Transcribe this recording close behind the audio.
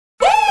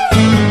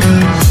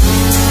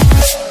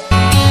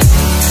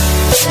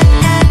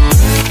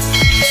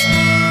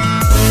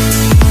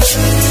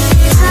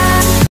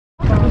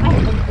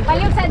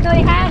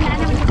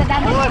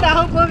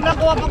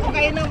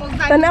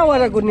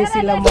Tanawa ra gud ni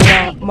sila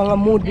mga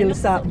model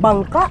sa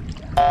bangka.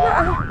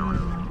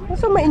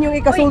 Asa may inyong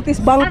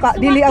ikasultis bangka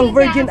dili ang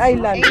Virgin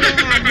Island.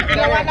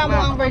 Gawa na mo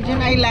ang Virgin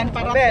Island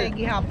para sa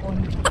gihapon.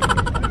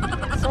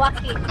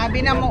 Swaki. Abi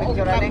na mo og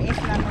tamis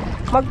na.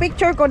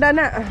 Mag-picture ko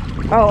dana.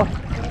 Oo.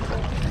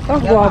 Oh,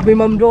 grabe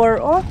Ma'am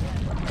Dor. Oh.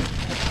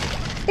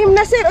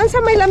 Na sir, unsa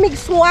may lamig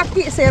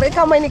swaki sir?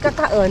 Ikaw may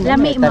nikakaon.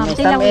 Lami ma'am,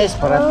 Tamis,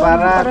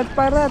 parat-parat.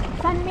 Parat.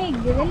 Sanmig,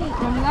 dili.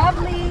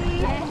 Lovely.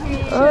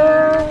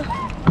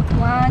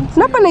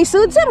 Napa na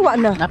isud sir wa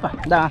na? Apa?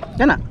 Da,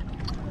 kana.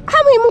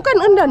 May mong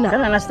kanunda na.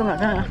 Kana lasto nga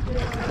kana.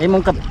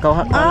 Imong kau.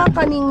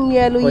 Kaning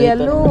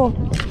yellow.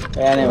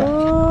 Kaya ni ba?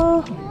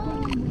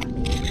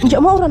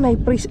 Diya mo ra na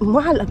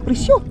mahal ang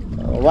presyo.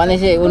 Wala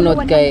siya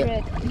unod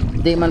kay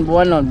di man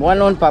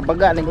buwanon pa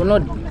baga ning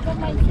unod.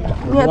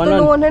 Nga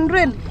to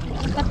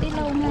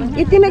 100.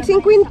 Itinag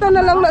 50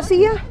 na lang na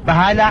siya.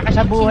 Bahala ka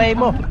sa buhay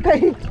mo.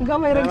 Kay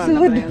gamay ra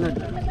sud.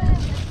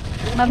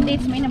 Ma'am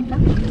dates may nang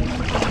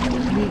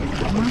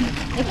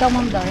ikaw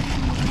ma'am Dar.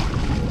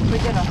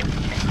 Pwede ra.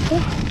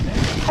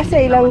 Asa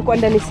ilang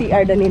kuanda ni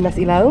CR dani nas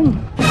ilang.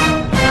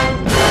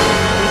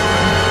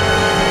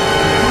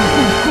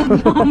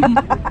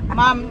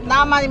 Ma'am,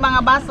 naman yung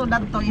mga baso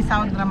dadto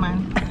isaw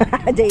naman.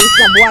 Diya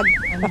isa buwag.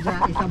 Anja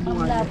isa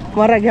buwan.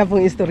 Marag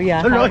pong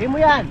istorya. Tuloy mo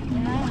yan.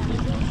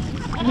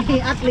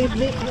 At least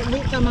di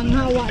ka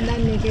manghawa na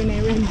ni kay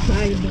na red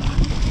side.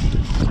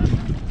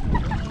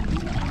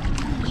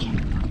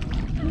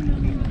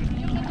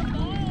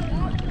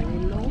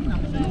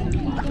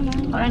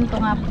 Oran ko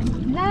nga po.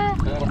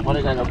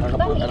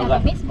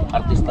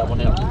 Artista mo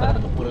na yung kita na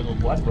puro ng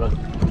buwas, bro.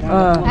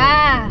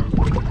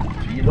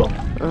 Sino?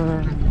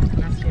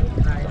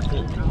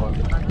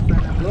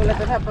 Lola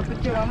ta pa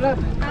picture ang lab.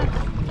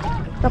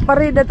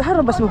 Taparidat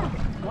harabas mo.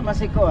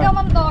 Masiko Ikaw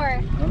ma'am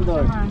Dor.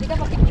 Ndor. Hindi ka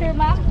pa-picture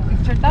ma'am?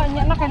 Picture ta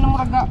nya na kay nang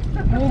raga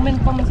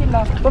moment pa man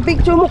sila.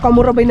 Pa-picture mo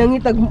kamura bay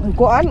nangitag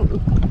kuan.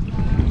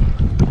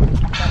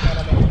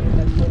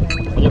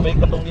 Kaya ba yung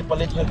katong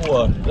ipalit nga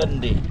kuha?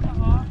 Grande.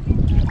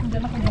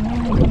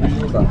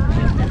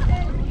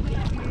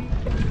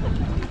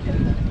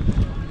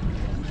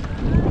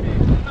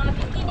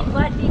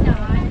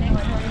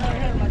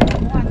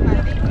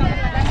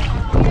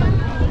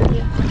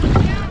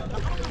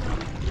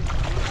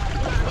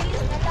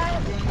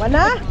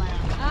 Mana?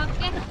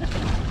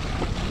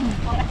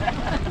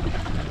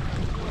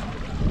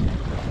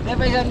 Di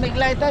ba yan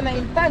bigla ito na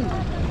intan?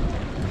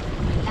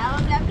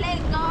 Lawag na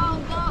play. Go,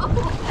 go.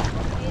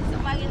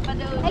 Sumagil pa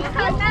daw.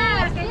 Ikaw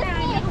na.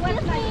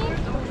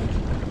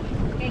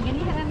 Kaya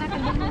ganito na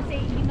nakagano sa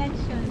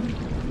dimension.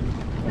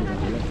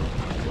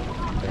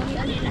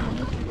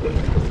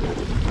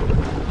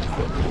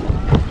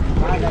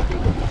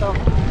 Ito.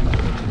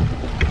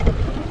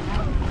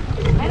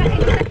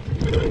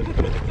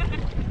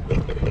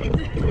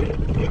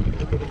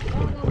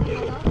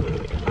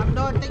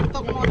 Pagdo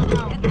TikTok mo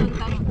na.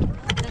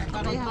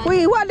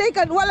 Uy, wala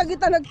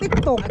kita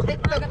nag-TikTok.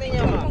 TikTok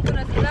niya mo.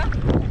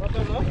 Foto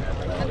mo?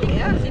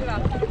 Sila.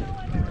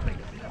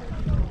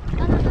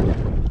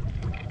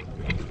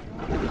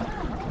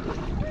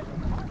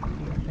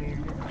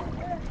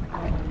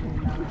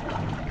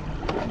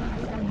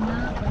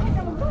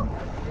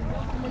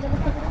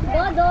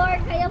 Dodor,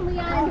 kaya mo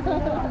yan.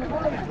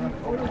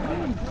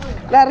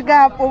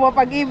 Larga po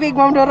mapag-ibig,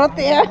 Ma'am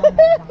Dorothea.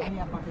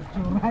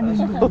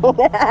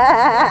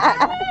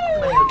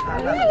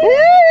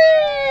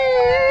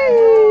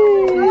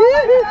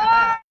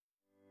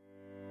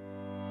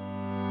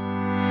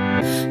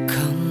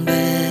 Come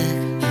back,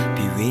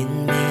 be with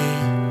me.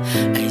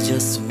 I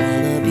just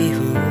wanna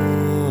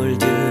behold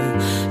you.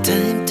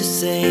 Time to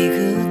say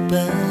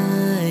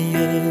goodbye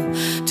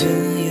to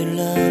your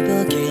love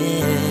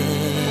again.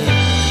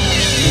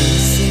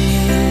 Missing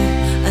you,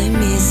 I'm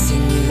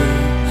missing you.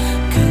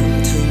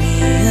 Come to me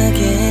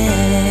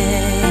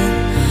again.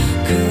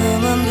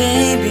 Come on,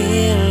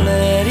 baby,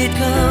 let it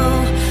go.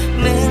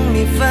 Make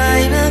me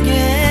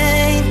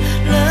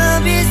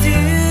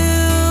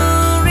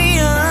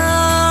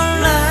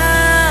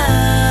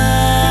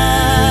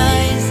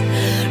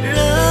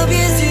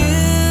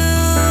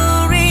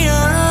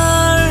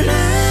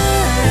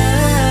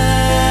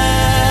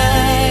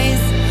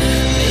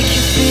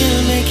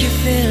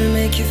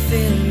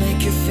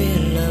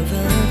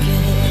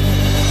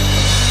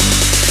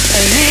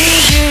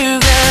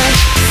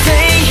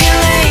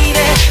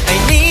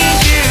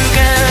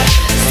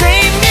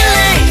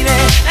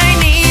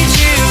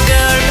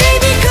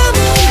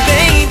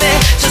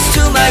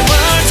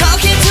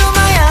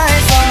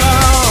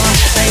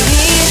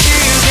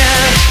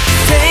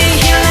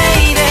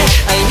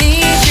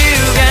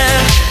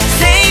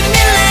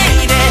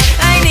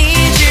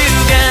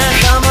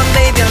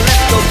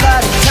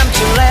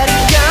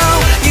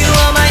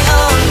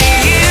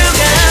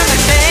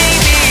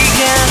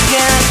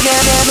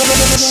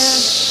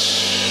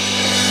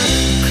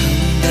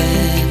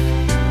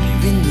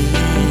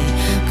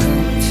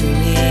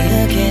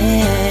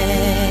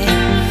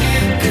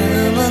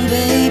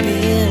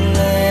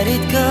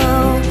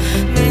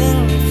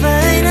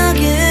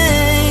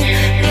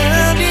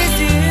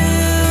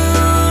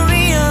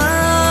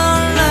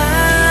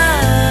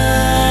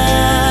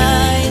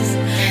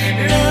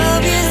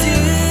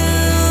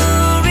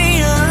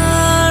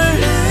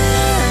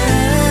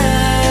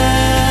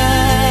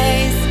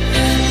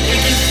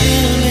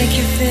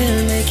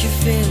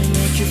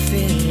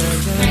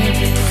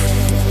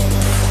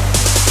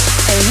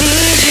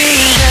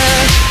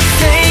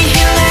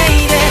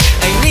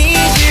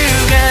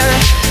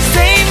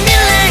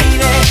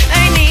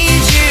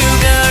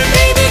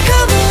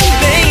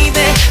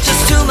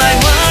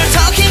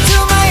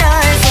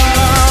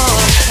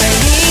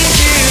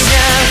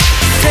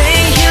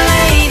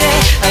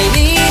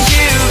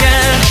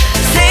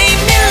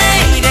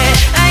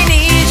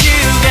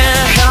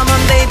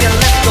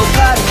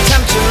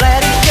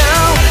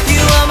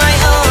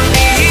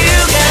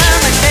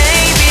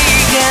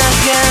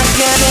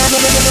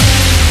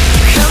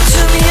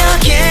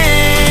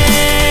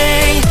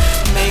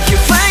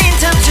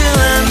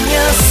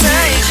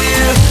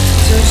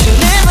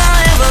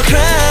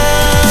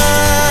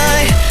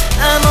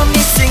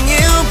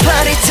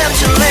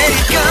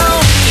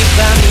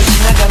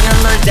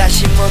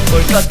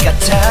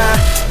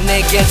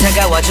내게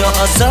다가와줘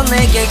어서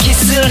내게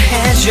키스를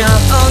해줘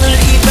오늘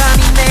이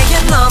밤이 내게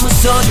너무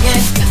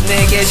소중해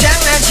내게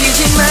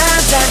장난치지 마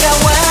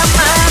다가와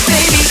my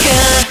baby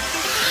girl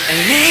I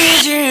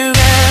need you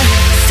girl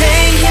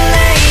stay here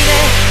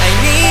lady I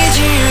need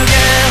you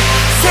girl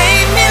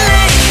save me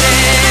lady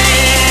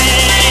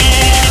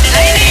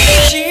I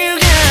need you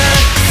girl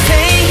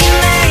stay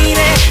here lady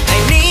I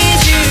need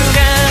you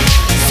girl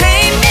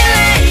save me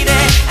lady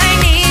I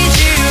need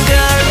you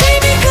girl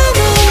baby come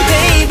on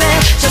baby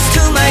just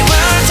to my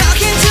world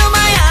talking to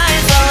my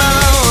eyes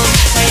alone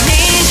I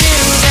need you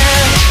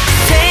girl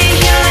stay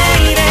here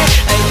lady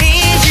I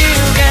need you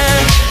girl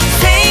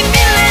save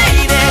me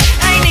lady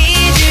I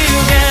need you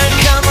girl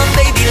come on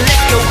baby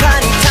let's go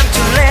party time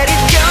to let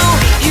it go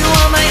you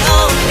are my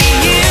only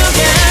you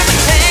girl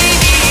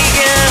baby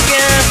girl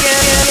girl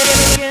girl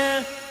girl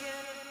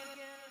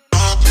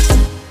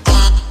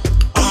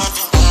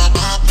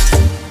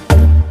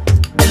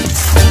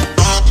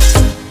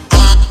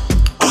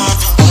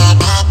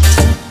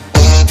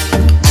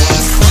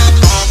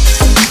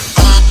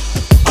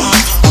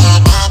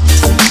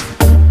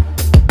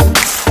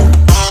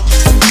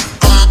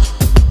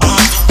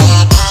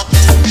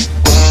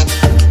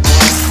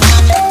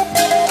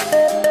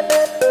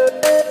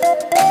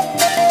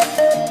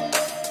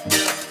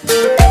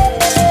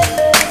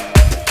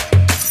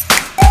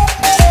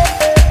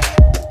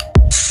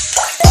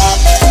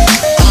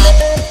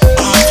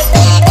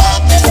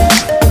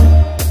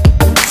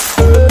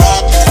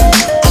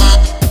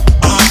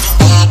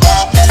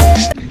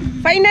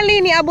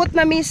Finally, niabot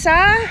na misa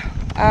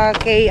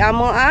kay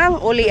amo ang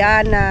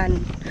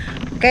ulianan.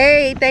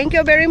 Okay, thank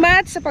you very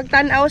much sa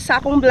pagtanaw sa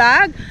akong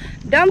vlog.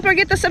 Don't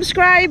forget to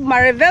subscribe,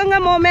 ma-reveal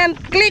nga moment,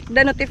 click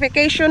the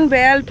notification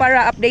bell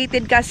para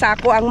updated ka sa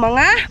ako ang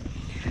mga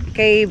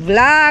kay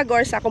vlog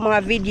or sa akong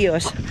mga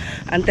videos.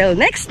 Until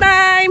next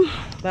time,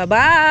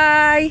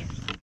 bye-bye!